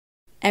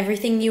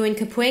Everything new in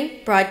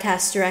Kapwing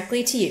broadcasts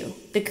directly to you,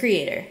 the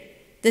creator.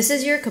 This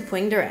is your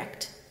Kapwing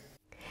Direct.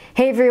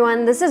 Hey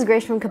everyone, this is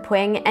Grace from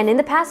Kapwing, and in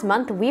the past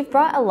month, we've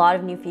brought a lot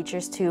of new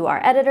features to our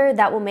editor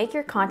that will make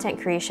your content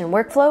creation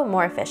workflow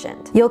more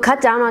efficient. You'll cut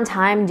down on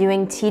time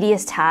doing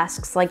tedious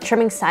tasks like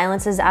trimming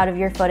silences out of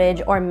your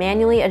footage or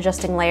manually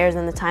adjusting layers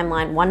in the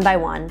timeline one by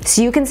one,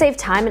 so you can save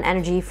time and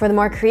energy for the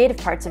more creative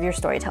parts of your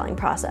storytelling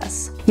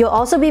process. You'll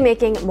also be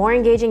making more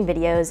engaging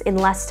videos in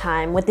less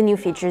time with the new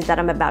features that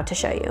I'm about to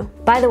show you.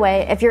 By the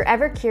way, if you're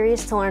ever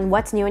curious to learn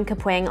what's new in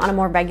Kapwing on a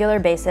more regular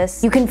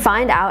basis, you can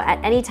find out at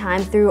any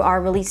time through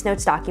our release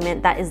notes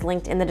document that is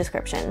linked in the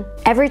description.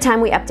 Every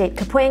time we update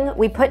Kapwing,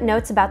 we put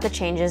notes about the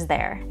changes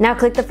there. Now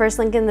click the first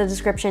link in the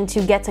description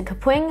to get to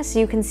Kapwing so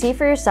you can see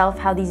for yourself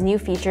how these new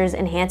features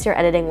enhance your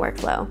editing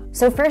workflow.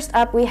 So first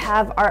up, we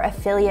have our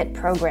affiliate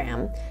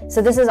program.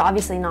 So this is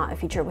obviously not a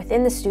feature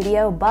within the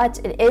studio,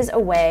 but it is a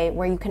way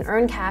where you can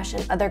earn cash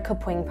and other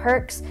Kapwing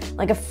perks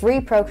like a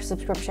free pro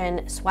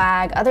subscription,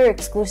 swag, other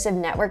exclusive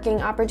networking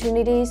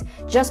opportunities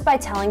just by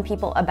telling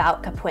people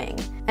about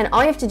Kapwing. And all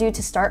you have to do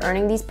to start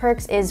earning these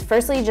perks is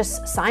firstly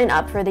just sign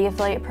up for the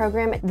affiliate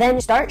program,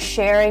 then start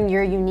sharing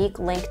your unique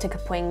link to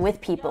Kapwing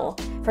with people.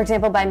 For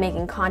example, by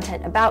making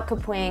content about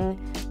Kapwing.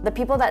 The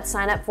people that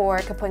sign up for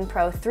Kapwing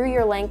Pro through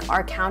your link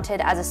are counted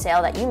as a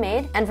sale that you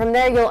made, and from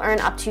there you'll earn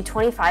up to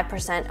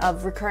 25%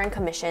 of recurring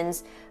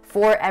commissions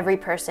for every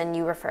person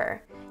you refer.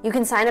 You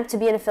can sign up to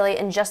be an affiliate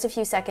in just a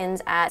few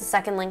seconds at the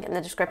second link in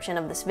the description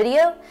of this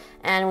video,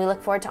 and we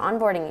look forward to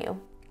onboarding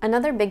you.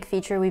 Another big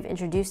feature we've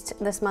introduced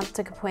this month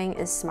to Kapwing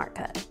is Smart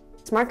Cut.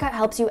 Smart Cut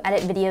helps you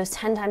edit videos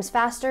 10 times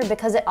faster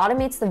because it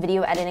automates the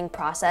video editing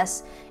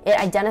process. It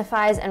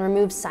identifies and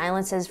removes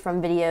silences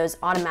from videos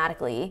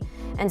automatically.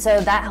 And so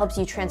that helps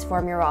you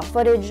transform your raw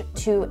footage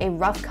to a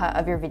rough cut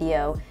of your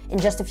video in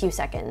just a few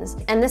seconds.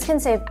 And this can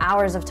save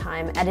hours of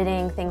time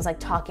editing things like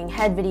talking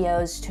head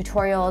videos,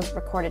 tutorials,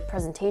 recorded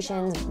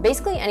presentations,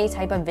 basically any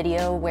type of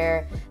video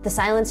where the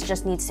silence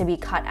just needs to be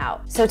cut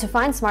out. So to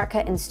find Smart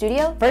Cut in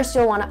Studio, first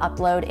you'll want to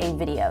upload a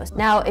video.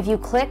 Now, if you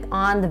click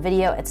on the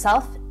video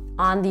itself,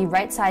 on the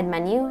right side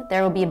menu,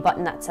 there will be a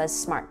button that says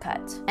Smart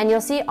Cut. And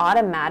you'll see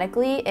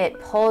automatically it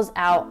pulls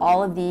out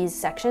all of these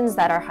sections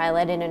that are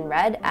highlighted in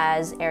red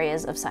as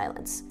areas of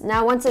silence.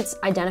 Now, once it's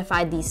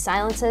identified these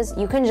silences,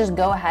 you can just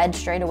go ahead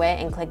straight away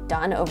and click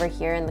Done over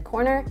here in the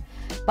corner.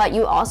 But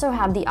you also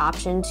have the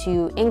option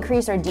to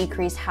increase or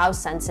decrease how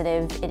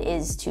sensitive it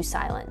is to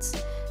silence.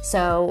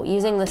 So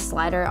using the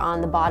slider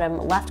on the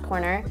bottom left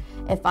corner,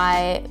 if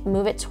I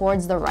move it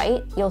towards the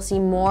right, you'll see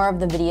more of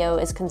the video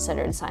is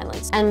considered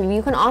silence. And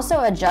you can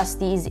also adjust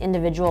these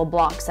individual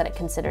blocks that it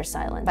considers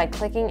silent by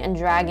clicking and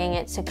dragging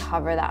it to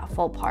cover that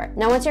full part.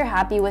 Now, once you're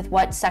happy with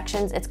what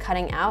sections it's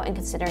cutting out and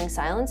considering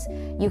silence,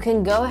 you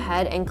can go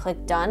ahead and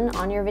click Done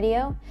on your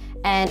video,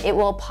 and it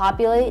will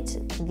populate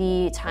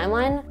the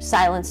timeline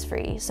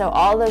silence-free. So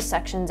all those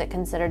sections it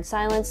considered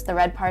silence, the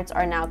red parts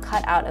are now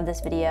cut out of this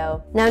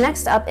video. Now,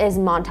 next up is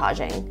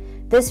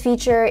Montaging. This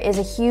feature is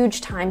a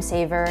huge time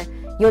saver.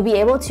 You'll be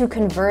able to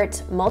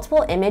convert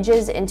multiple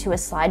images into a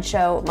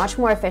slideshow much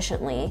more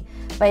efficiently,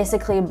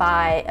 basically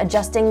by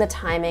adjusting the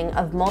timing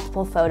of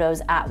multiple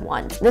photos at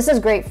once. This is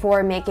great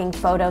for making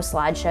photo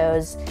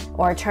slideshows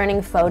or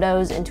turning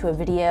photos into a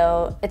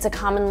video. It's a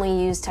commonly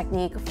used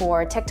technique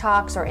for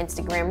TikToks or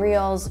Instagram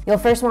Reels. You'll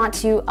first want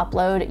to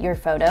upload your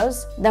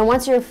photos. Then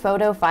once your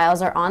photo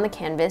files are on the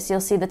canvas,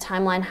 you'll see the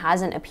timeline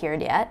hasn't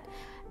appeared yet,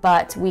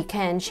 but we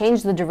can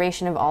change the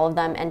duration of all of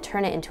them and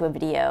turn it into a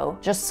video.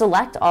 Just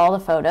select all the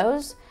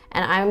photos,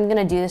 and I'm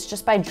gonna do this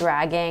just by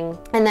dragging.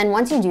 And then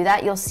once you do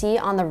that, you'll see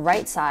on the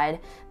right side,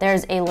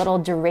 there's a little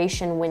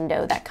duration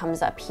window that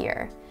comes up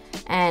here.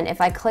 And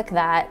if I click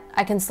that,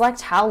 I can select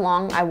how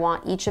long I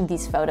want each of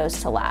these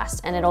photos to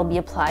last, and it'll be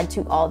applied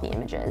to all the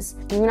images.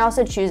 You can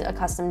also choose a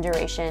custom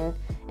duration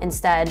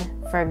instead.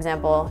 For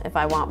example, if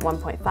I want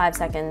 1.5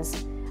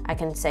 seconds, I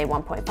can say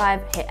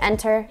 1.5, hit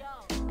enter,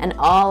 and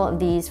all of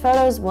these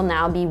photos will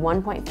now be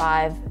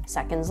 1.5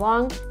 seconds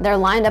long. They're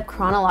lined up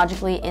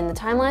chronologically in the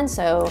timeline,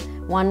 so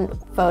one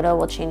photo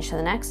will change to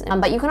the next.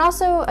 But you can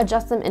also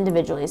adjust them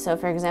individually. So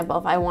for example,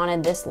 if I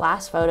wanted this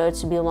last photo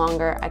to be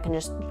longer, I can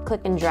just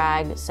click and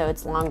drag so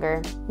it's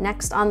longer.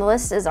 Next on the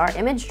list is our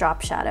image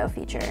drop shadow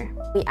feature.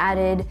 We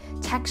added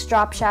text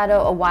drop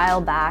shadow a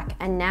while back,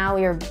 and now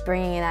we are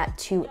bringing that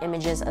to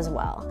images as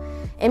well.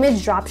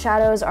 Image drop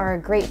shadows are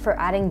great for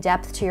adding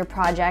depth to your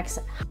projects,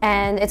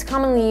 and it's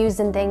commonly used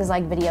in things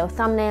like video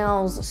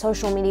thumbnails,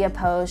 social media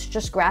posts,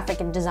 just graphic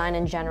design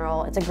in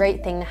general. It's a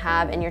great thing to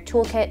have in your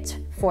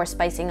toolkit for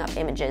spicing up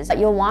images.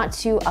 You'll want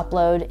to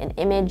upload an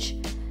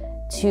image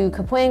to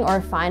Kapwing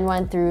or find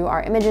one through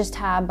our Images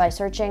tab by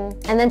searching.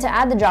 And then to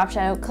add the drop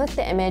shadow, click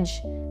the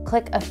image,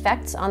 click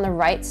Effects on the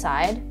right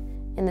side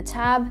in the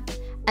tab,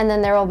 and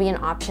then there will be an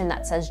option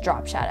that says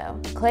drop shadow.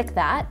 Click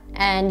that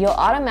and you'll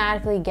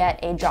automatically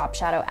get a drop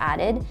shadow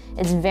added.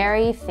 It's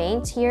very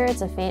faint here,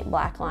 it's a faint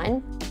black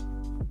line.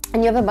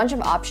 And you have a bunch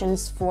of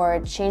options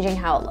for changing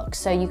how it looks.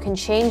 So you can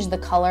change the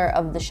color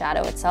of the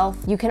shadow itself.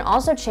 You can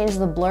also change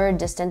the blur,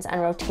 distance,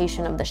 and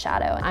rotation of the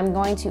shadow. I'm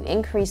going to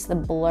increase the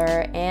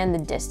blur and the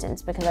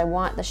distance because I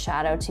want the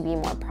shadow to be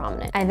more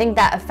prominent. I think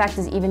that effect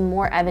is even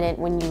more evident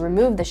when you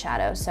remove the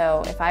shadow.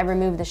 So if I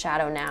remove the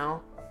shadow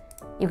now,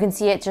 you can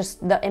see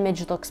the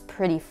image looks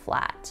pretty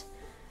flat.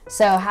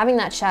 So having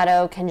that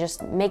shadow can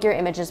just make your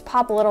images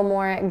pop a little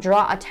more,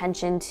 draw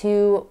attention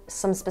to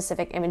some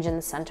specific image in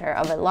the center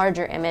of a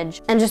larger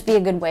image, and just be a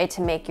good way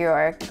to make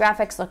your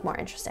graphics look more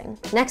interesting.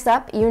 Next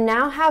up, you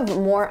now have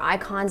more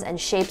icons and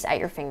shapes at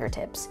your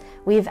fingertips.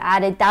 We've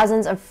added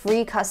thousands of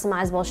free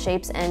customizable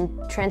shapes and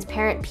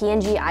transparent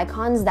PNG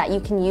icons that you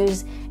can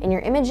use in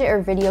your image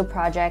or video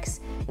projects,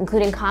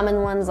 including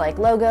common ones like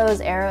logos,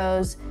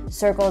 arrows,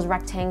 circles,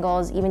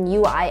 rectangles, even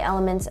UI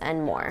elements,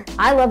 and more.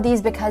 I love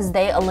these because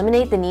they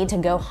eliminate the need to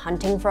go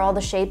hunting for all the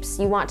shapes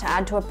you want to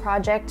add to a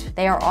project.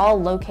 They are all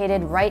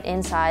located right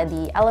inside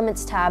the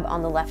Elements tab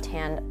on the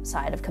left-hand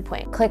side of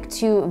Kapwing. Click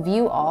to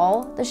view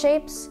all the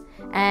shapes,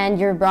 and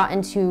you're brought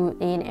into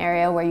an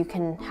area where you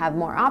can have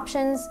more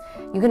options.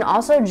 You can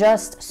also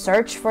just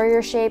search for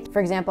your shape.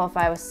 For example, if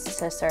I was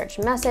to search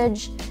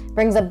message,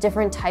 brings up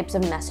different types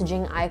of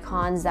messaging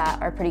icons that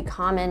are pretty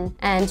common.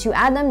 And to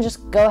add them,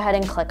 just go ahead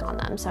and click on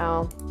them.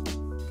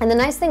 And the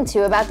nice thing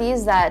too about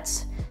these that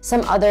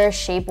some other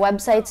shape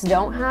websites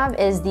don't have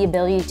is the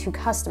ability to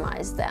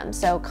customize them.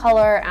 So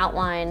color,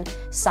 outline,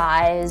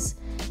 size,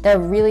 they're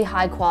really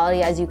high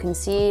quality as you can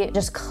see.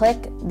 Just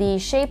click the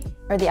shape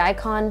or the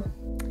icon,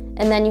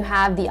 and then you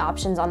have the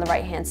options on the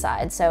right-hand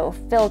side. So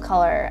fill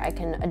color, I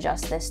can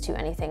adjust this to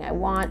anything I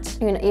want.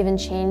 You can even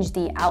change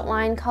the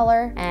outline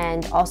color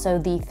and also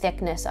the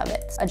thickness of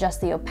it.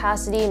 Adjust the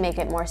opacity, make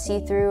it more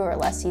see-through or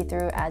less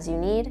see-through as you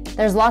need.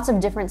 There's lots of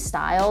different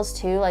styles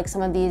too. Like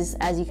some of these,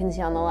 as you can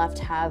see on the left,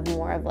 have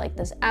more of like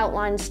this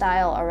outline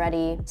style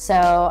already.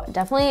 So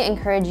definitely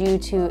encourage you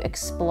to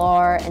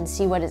explore and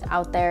see what is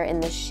out there in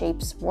the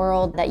shapes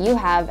world that you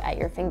have at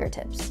your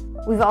fingertips.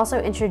 We've also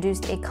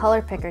introduced a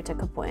color picker to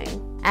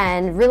Kapwing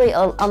and really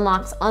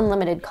unlocks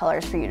unlimited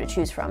colors for you to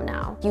choose from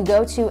now. You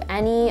go to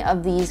any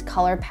of these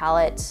color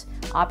palette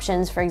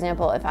options. For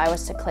example, if I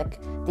was to click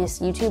this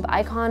YouTube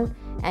icon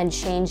and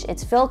change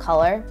its fill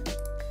color,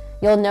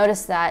 you'll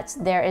notice that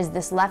there is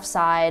this left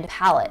side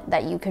palette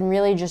that you can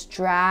really just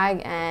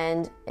drag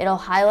and it'll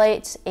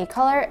highlight a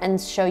color and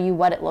show you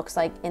what it looks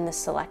like in the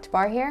select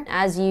bar here.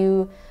 As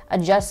you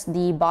adjust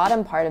the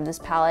bottom part of this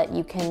palette,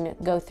 you can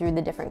go through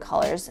the different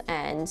colors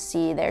and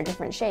see their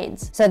different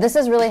shades. So this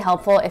is really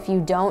helpful if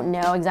you don't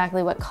know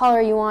exactly what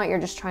color you want, you're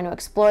just trying to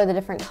explore the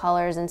different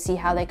colors and see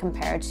how they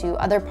compare to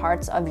other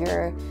parts of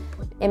your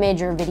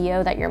image or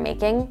video that you're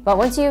making. But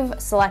once you've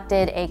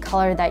selected a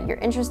color that you're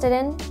interested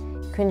in,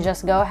 you can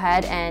just go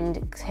ahead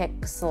and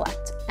click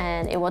select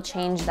and it will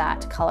change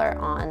that color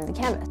on the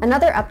canvas.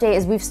 Another update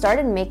is we've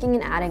started making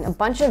and adding a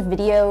bunch of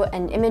video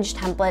and image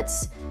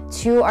templates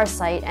to our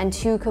site and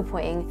to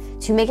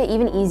Kapwing to make it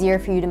even easier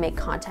for you to make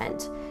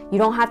content. You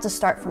don't have to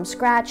start from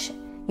scratch.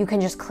 You can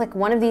just click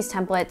one of these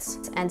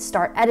templates and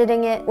start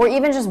editing it, or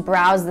even just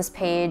browse this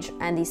page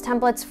and these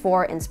templates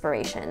for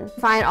inspiration.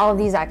 Find all of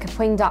these at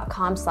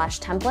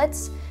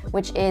kapwing.com/templates,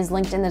 which is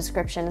linked in the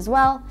description as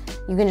well.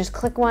 You can just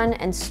click one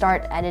and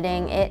start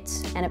editing it,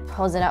 and it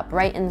pulls it up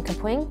right in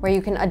Kapwing, where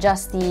you can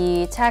adjust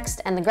the text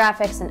and the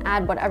graphics and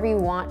add whatever you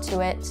want to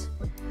it.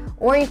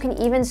 Or you can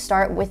even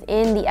start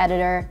within the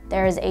editor.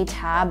 There is a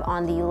tab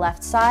on the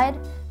left side.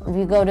 If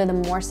you go to the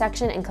More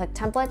section and click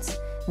Templates,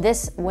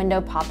 this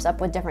window pops up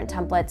with different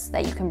templates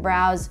that you can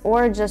browse,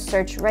 or just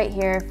search right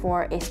here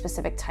for a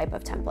specific type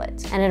of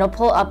template. And it'll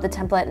pull up the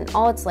template and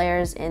all its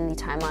layers in the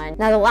timeline.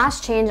 Now the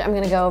last change I'm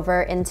gonna go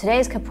over in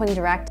today's Kapwing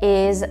Direct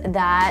is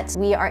that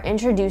we are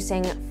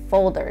introducing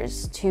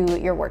folders to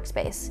your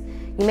workspace.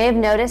 You may have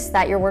noticed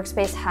that your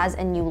workspace has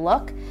a new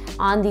look.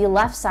 On the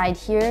left side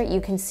here, you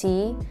can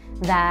see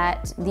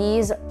that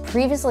these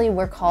previously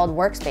were called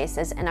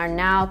workspaces and are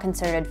now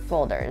considered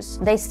folders.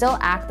 They still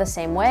act the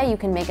same way. You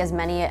can make as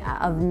many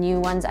of new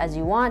ones as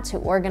you want to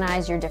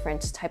organize your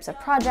different types of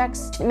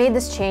projects. We made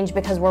this change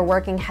because we're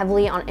working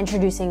heavily on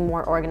introducing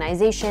more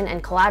organization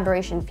and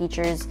collaboration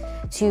features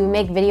to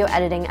make video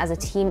editing as a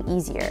team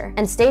easier.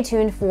 And stay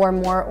tuned for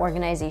more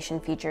organization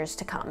features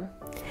to come.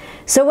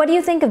 So what do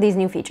you think of these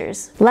new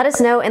features? Let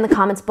us know in the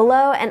comments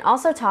below, and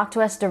also talk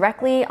to us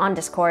directly on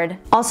Discord.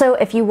 Also,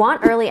 if you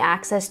want early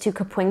access to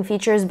Kapwing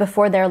features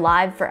before they're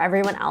live for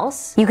everyone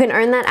else, you can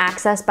earn that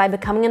access by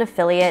becoming an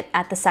affiliate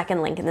at the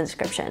second link in the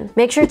description.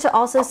 Make sure to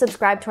also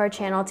subscribe to our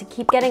channel to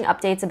keep getting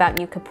updates about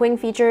new Kapwing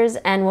features,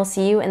 and we'll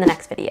see you in the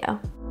next video.